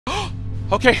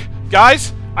Okay,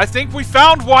 guys, I think we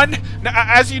found one. Now,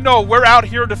 as you know, we're out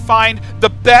here to find the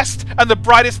best and the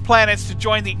brightest planets to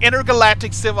join the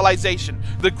intergalactic civilization.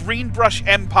 The Greenbrush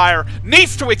Empire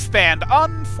needs to expand.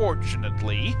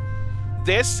 Unfortunately,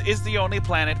 this is the only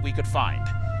planet we could find.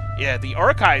 Yeah, the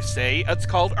archives say it's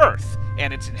called Earth,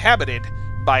 and it's inhabited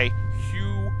by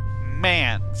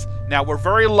humans. Now, we're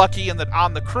very lucky in that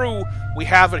on the crew, we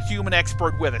have a human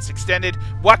expert with us. Extended,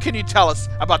 what can you tell us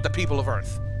about the people of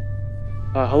Earth?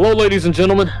 Hello, ladies and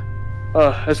gentlemen.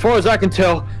 As far as I can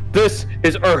tell, this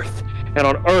is Earth. And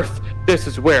on Earth, this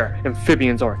is where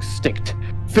amphibians are extinct.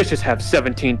 Fishes have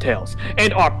 17 tails.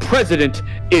 And our president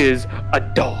is a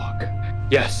dog.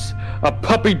 Yes, a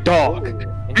puppy dog.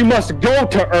 We must go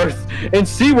to Earth and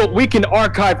see what we can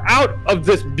archive out of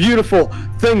this beautiful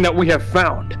thing that we have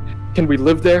found. Can we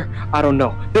live there? I don't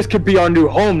know. This could be our new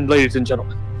home, ladies and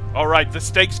gentlemen. Alright, the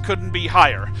stakes couldn't be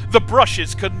higher. The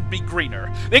brushes couldn't be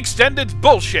greener. The extended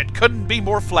bullshit couldn't be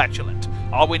more flatulent.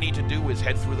 All we need to do is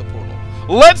head through the portal.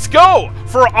 Let's go!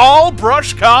 For all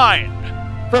brush kind!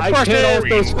 For I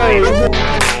can't also say.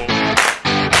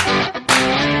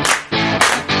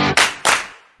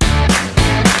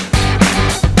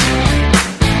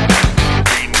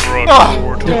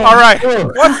 Alright,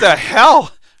 what the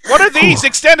hell? What are these?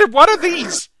 Extended, what are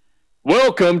these?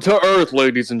 Welcome to Earth,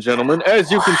 ladies and gentlemen.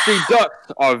 As you can see,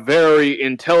 ducks are very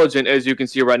intelligent, as you can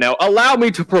see right now. Allow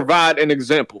me to provide an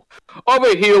example.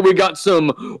 Over here, we got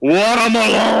some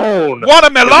watermelon.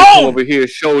 Watermelon! Over here,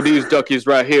 show these duckies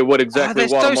right here what exactly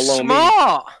watermelon means. They're so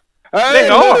smart.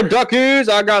 Hey, little duckies,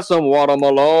 I got some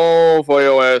watermelon for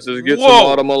your asses. Get some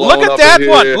watermelon. Look at that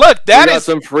one. Look, that is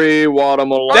some free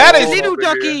watermelon. That is little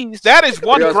duckies. That is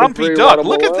one grumpy duck.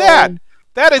 Look at that.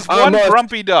 That is one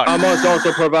grumpy duck. I must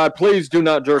also provide, please do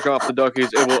not jerk off the duckies.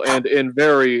 It will end in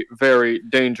very, very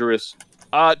dangerous.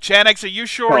 Channax, are you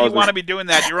sure you want to be doing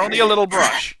that? You're only a little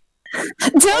brush.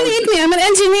 Don't eat me, I'm an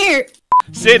engineer.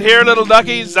 Sit here, little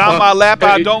duckies, on my lap. Hey.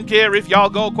 I don't care if y'all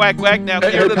go quack quack. Now,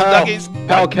 here, little duckies.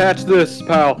 Pal, catch this,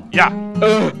 pal. Yeah.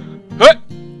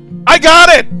 I got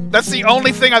it! That's the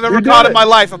only thing I've ever caught in my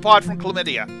life, apart from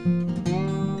chlamydia.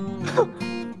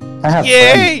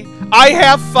 Yay! I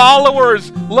have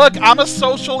followers! Look, I'm a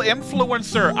social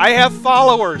influencer. I have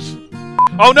followers.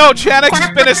 Oh no, Channax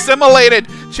has been assimilated.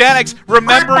 Channax,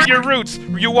 remember your roots.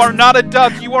 You are not a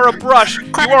duck, you are a brush.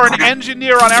 You are an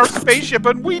engineer on our spaceship,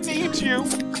 and we need you.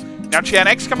 Now,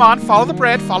 Channax, come on, follow the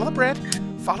bread, follow the bread,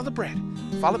 follow the bread.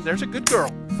 There's a good girl.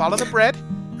 Follow the bread,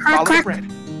 follow the bread.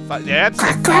 That's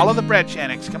it. Follow the bread,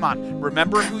 Channax. Come on.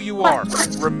 Remember who you are.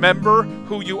 Remember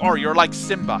who you are. You're like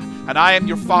Simba, and I am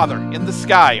your father in the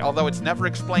sky, although it's never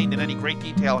explained in any great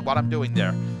detail what I'm doing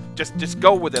there. Just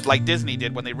go with it like Disney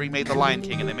did when they remade The Lion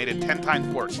King and they made it 10 times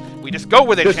worse. We just go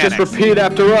with it, Channax. Just repeat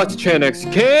after us,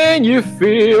 Channax. Can you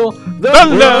feel the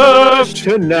love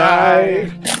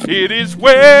tonight? It is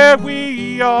where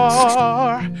we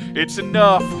are. It's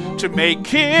enough to make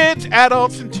kids,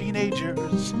 adults, and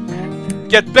teenagers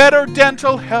get better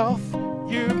dental health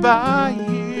year by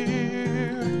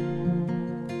year.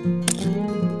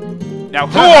 Now,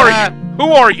 who are you?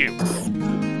 Who are you?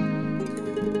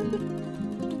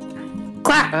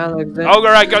 Oh, all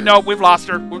right, go. No, we've lost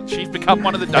her. She's become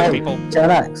one of the duck people.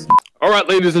 All right,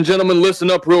 ladies and gentlemen, listen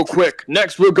up real quick.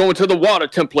 Next, we're going to the water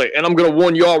template, and I'm going to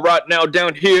warn y'all right now,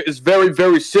 down here is very,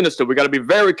 very sinister. We got to be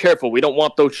very careful. We don't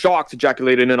want those sharks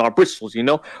ejaculating in our bristles, you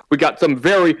know? We got some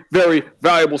very, very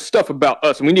valuable stuff about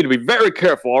us, and we need to be very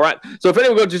careful, all right? So if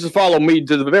anyone could just follow me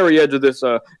to the very edge of this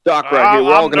dock right here,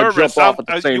 we're all going to jump off at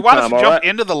the same time, you want us to jump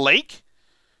into the lake?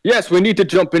 Yes, we need to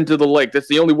jump into the lake. That's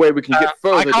the only way we can get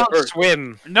further to Earth. I can't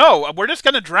swim. No, we're just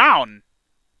going to drown.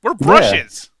 We're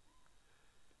brushes.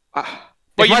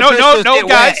 But you know, no,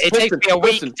 guys. It takes me a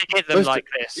week to get them like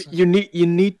this. You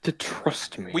need to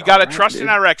trust me. We gotta trust in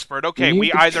our expert. Okay,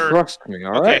 we either trust me.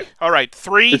 All right. Okay, all right.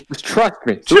 3. Just trust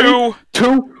me. 2,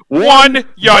 1.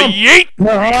 Ya yeet!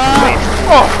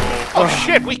 Oh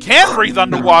shit! We can breathe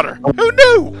underwater. Who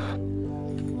knew?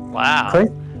 Wow.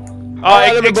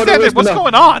 Extended. What's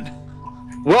going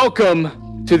on? Welcome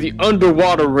to the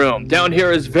underwater realm. Down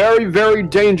here is very, very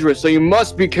dangerous, so you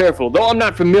must be careful. Though I'm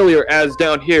not familiar as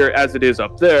down here as it is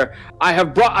up there, I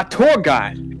have brought a tour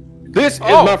guide. This is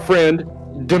my friend,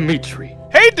 Dimitri.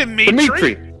 Hey,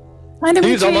 Dimitri. Hi,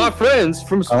 Dimitri. These are my friends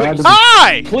from space.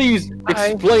 Hi! Please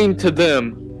explain to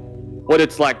them what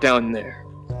it's like down there.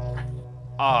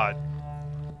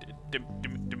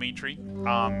 Dimitri,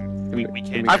 we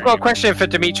can't. I've got a question for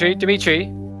Dimitri. Dimitri,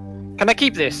 can I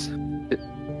keep this?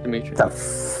 Dimitri. The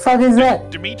fuck is that?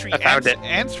 Dimitri, I found it.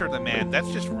 answer the man. That's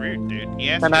just rude, dude. He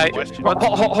answered And the question.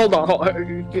 Hold on.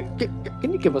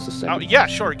 Can you give us a second? Oh, yeah,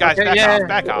 sure, guys. Okay,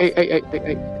 Back off. Hey,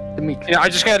 Dimitri. Yeah,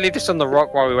 I'm just gonna leave this on the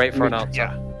rock while we wait for an answer.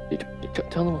 Yeah.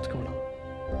 Tell them what's going on.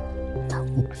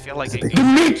 I feel like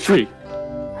Dimitri!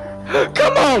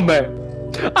 Come on, man!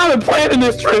 I've been planning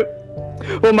this trip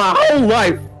for my whole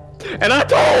life, and I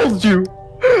told you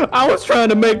I was trying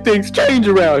to make things change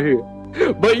around here,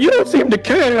 but you don't seem to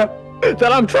care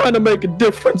that I'm trying to make a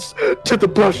difference to the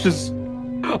brushes.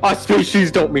 Our species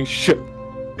don't mean shit.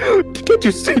 Can't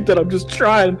you see that I'm just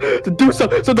trying to do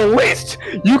something? So the least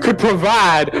you could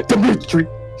provide, Dimitri,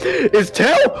 is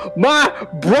tell my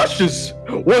brushes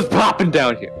what's popping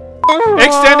down here.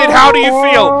 Xtended, how do you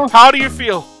feel? How do you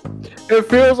feel? It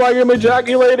feels like I'm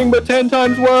ejaculating, but 10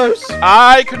 times worse.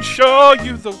 I can show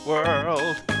you the world.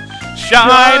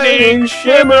 Shining,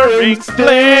 shimmering,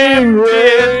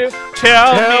 splendid.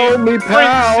 Tell me,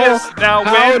 pal, princess, now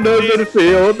how when does it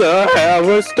feel to have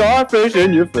a starfish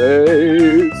in your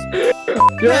face?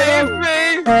 Save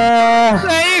me!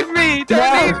 Save me!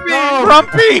 Don't leave me!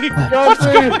 Grumpy! What's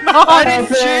going on?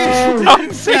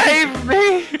 Grumpy! Save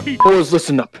me! Boys,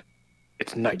 listen up.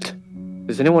 It's night.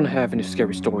 Does anyone have any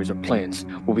scary stories or plans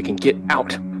where we can get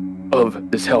out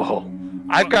of this hellhole?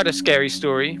 I've got a scary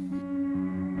story.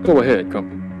 Go ahead,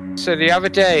 Grumpy. So the other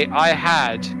day, I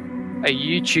had a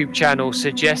YouTube channel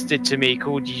suggested to me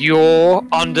called Your_Pal.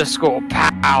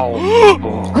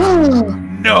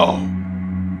 No!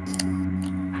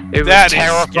 It was That is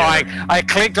terrifying. I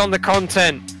clicked on the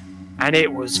content, and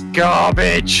it was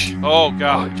garbage. Oh,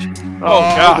 God. Oh,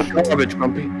 God. Garbage,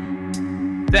 Grumpy.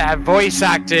 That voice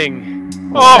acting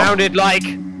Oh. sounded like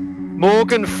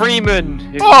Morgan Freeman.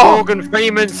 If Oh. Morgan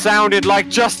Freeman sounded like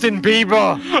Justin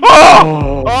Bieber.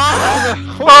 Oh! Oh.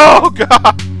 Oh,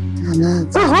 God!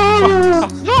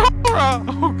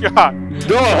 Oh, God.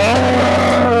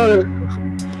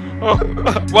 Oh.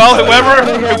 Well,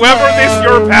 whoever this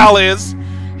your pal is,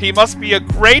 he must be a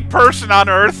great person on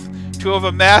Earth to have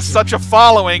amassed such a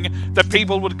following that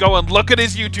people would go and look at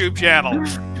his YouTube channel.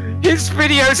 His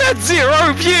videos had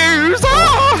 0 views.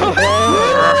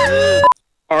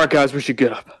 Alright, guys, we should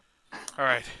get up. All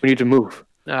right. We need to move.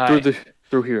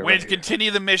 Through here. We need to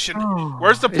continue the mission.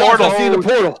 Where's the Yes, portal? I see the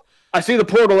portal. I see the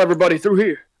portal, everybody, through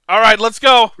here. All right, let's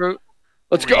go.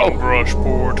 Let's go. Brush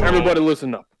portal. Everybody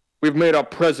listen up. We've made our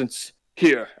presence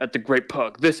here at the Great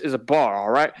Pug. This is a bar,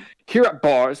 all right? Here at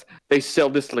bars, they sell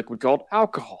this liquid called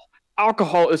alcohol.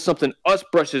 Alcohol is something us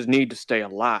brushes need to stay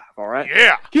alive, all right?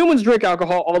 Yeah. Humans drink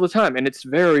alcohol all the time, and it's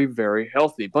very, very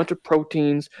healthy. Bunch of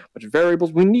proteins, bunch of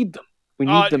variables. We need them. We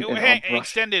need them in our brush.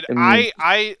 Extended.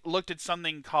 I looked at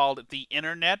something called the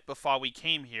internet before we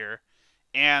came here,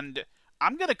 and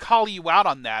I'm going to call you out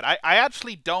on that. I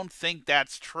actually don't think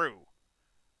that's true.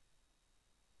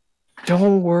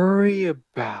 Don't worry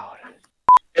about it.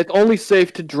 It's only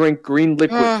safe to drink green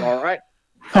liquids, all right?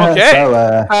 Okay. So,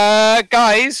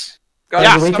 Guys,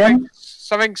 Yeah, the weekend?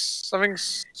 something's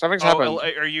happened.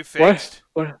 Are you fixed?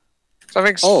 What?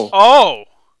 Something's. Oh.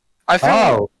 I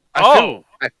feel. Oh.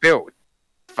 I feel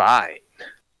fine.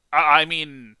 I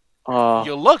mean,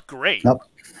 you look great. Nope.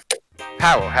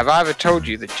 Pal, have I ever told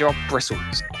you that your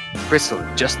bristles bristle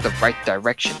in just the right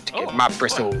direction to get my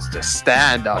bristles to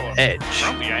stand on edge?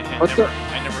 Grumpy, I never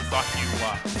thought you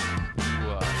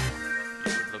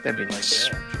looked That like means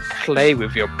that. play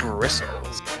with your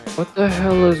bristles. What the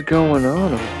hell is going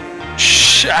on?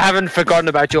 Shh, I haven't forgotten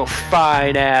about your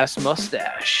fine-ass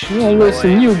mustache. Yeah,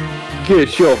 listen, you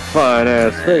get your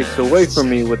fine-ass face away from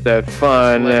me with that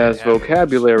fine-ass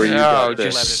vocabulary you got there.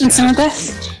 It's not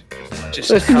this.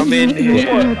 Just come in here.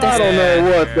 I don't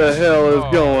know what the hell is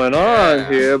going on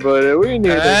here, but we need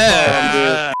to calm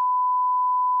this.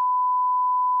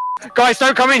 Guys,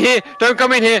 don't come in here! Don't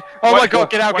come in here! Oh my god,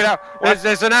 get out, get out!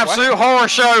 There's an absolute horror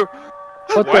show!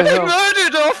 What the They hell?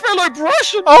 murdered our fellow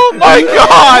Russian! Oh my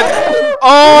God!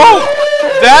 Oh,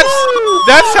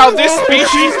 that's how this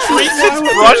species treats its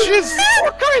brushes.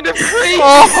 What kind of crazy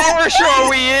Oh. horror show are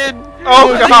we in?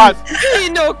 Oh God!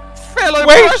 No fellow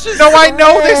Wait, Russians! no, I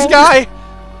know this guy.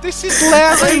 This is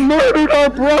Larry. Murdered our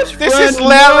brush This friend. is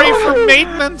Larry from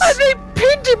maintenance. And they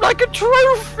pinned him like a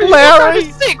trophy! Larry. What kind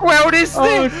of sick world is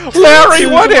this? Larry,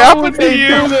 what happened to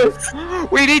you?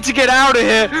 We need to get out of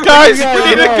here! Guys, we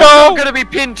need to go. I'm gonna be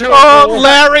pinned to a Oh, wall.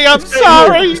 Larry, I'm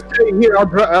sorry. Stay here,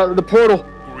 the portal.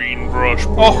 Green brush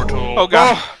portal. Oh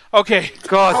God. Okay.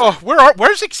 God. Oh,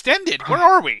 where's Extended? Where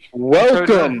are we?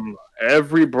 Welcome,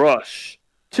 every brush,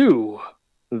 to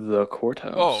the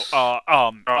courthouse.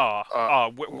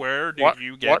 Where did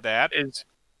you get that?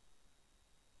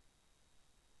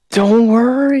 Don't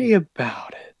worry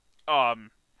about it.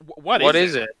 What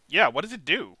is it? Yeah, what does it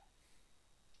do?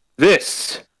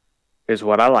 This is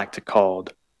what I like to call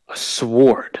a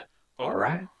sword. Oh. All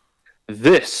right?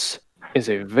 This is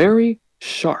a very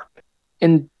sharp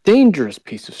and dangerous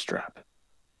piece of strap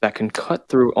that can cut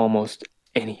through almost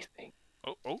anything.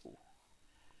 Oh.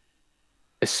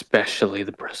 Especially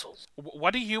the bristles.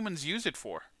 What do humans use it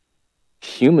for?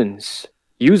 Humans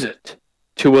use it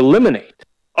to eliminate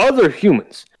other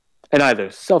humans in either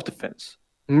self-defense,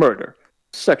 murder,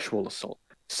 sexual assault,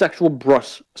 sexual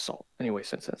brush assault. Anyway,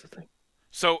 since that's a thing.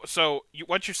 So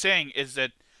what you're saying is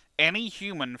that any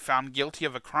human found guilty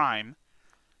of a crime,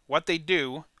 what they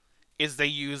do is they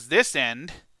use this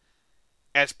end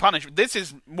as punishment. This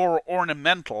is more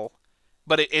ornamental,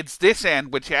 but it's this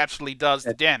end which actually does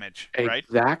the damage, right?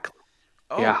 Exactly.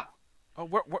 Oh. Yeah.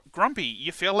 Oh, Grumpy,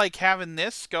 you feel like having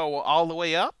this go all the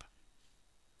way up?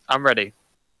 I'm ready.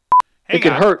 Hang it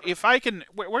can on. hurt. If I can...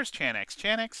 Where's Channax?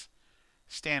 Channax,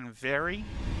 stand very,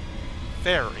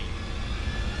 very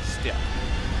still.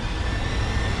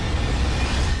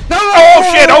 No!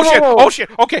 Oh shit!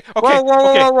 Okay.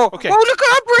 Whoa! Okay. Oh, look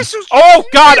at her bristles! Oh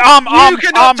God! You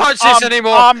cannot touch this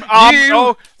anymore.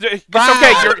 It's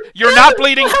okay. You're not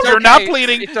bleeding. You're not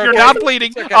bleeding. You're not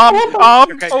bleeding. Okay, oh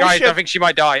guys, shit. I think she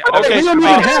might die. Okay. What the hell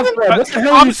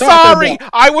are I'm you talking sorry. about?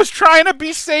 I was trying to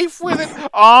be safe with it.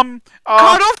 Cut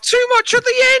off too much at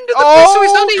the end of the bristle.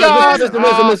 It's only God.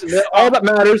 Listen.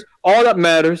 All that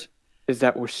matters is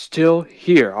that we're still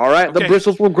here. All right, the Okay.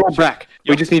 bristles will grow back.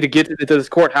 We just need to get into this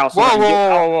courthouse.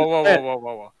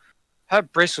 Whoa. Her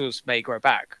bristles may grow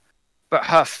back, but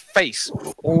her face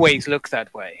will always look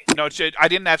that way. No, I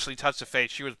didn't actually touch the face.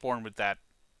 She was born with that.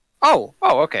 Oh,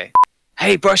 okay.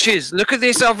 Hey, Brushes, look at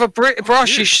this other brush.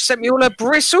 She sent me all her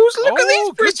bristles. Look at these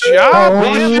Good bristles. job, Oh,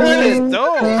 man. That is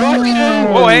dope.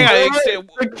 Oh, hang on.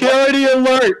 Security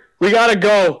alert! We gotta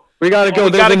go. We gotta go. we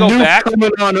There's gotta a go nuke back?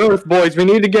 coming on Earth, boys. We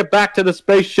need to get back to the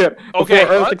spaceship before Okay.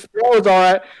 Earth explodes. All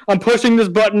right. I'm pushing this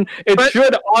button. It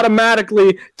should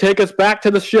automatically take us back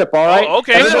to the ship. All right. Oh,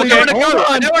 okay. I don't want to Hold go. on.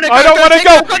 I don't want to go. I don't want to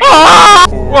go. Ah!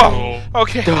 Whoa.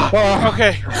 Okay. Oh,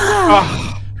 Okay.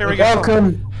 Here we go.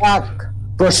 welcome back,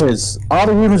 Brushes. Are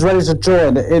the humans ready to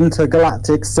join the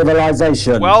intergalactic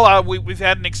civilization? Well, we've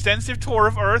had an extensive tour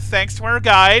of Earth thanks to our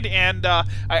guide, and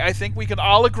I think we can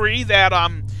all agree that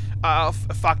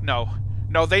fuck no.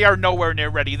 No, they are nowhere near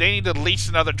ready. They need at least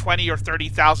another 20 or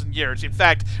 30,000 years. In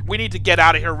fact, we need to get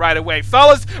out of here right away.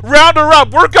 Fellas, round her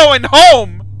up. We're going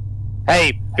home.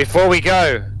 Hey, before we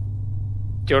go,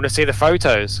 do you want to see the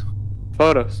photos?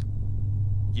 Photos.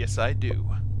 Yes, I do.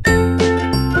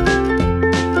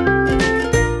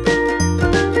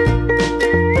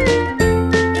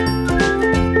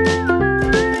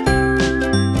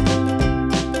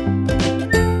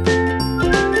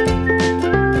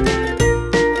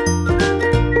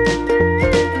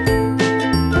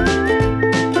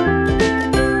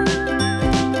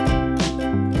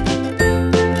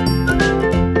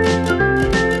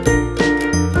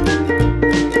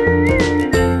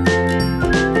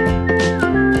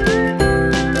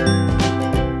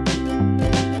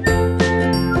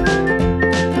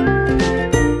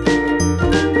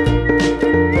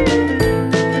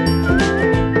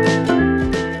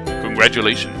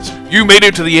 Congratulations, you made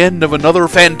it to the end of another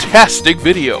fantastic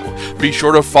video. Be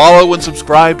sure to follow and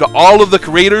subscribe to all of the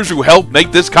creators who helped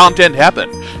make this content happen.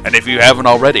 And if you haven't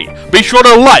already, be sure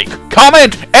to like,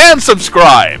 comment, and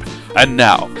subscribe. And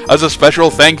now, as a special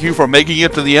thank you for making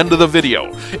it to the end of the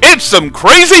video, it's some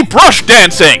crazy brush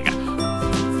dancing!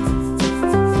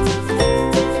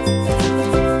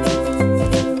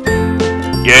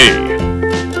 Yay!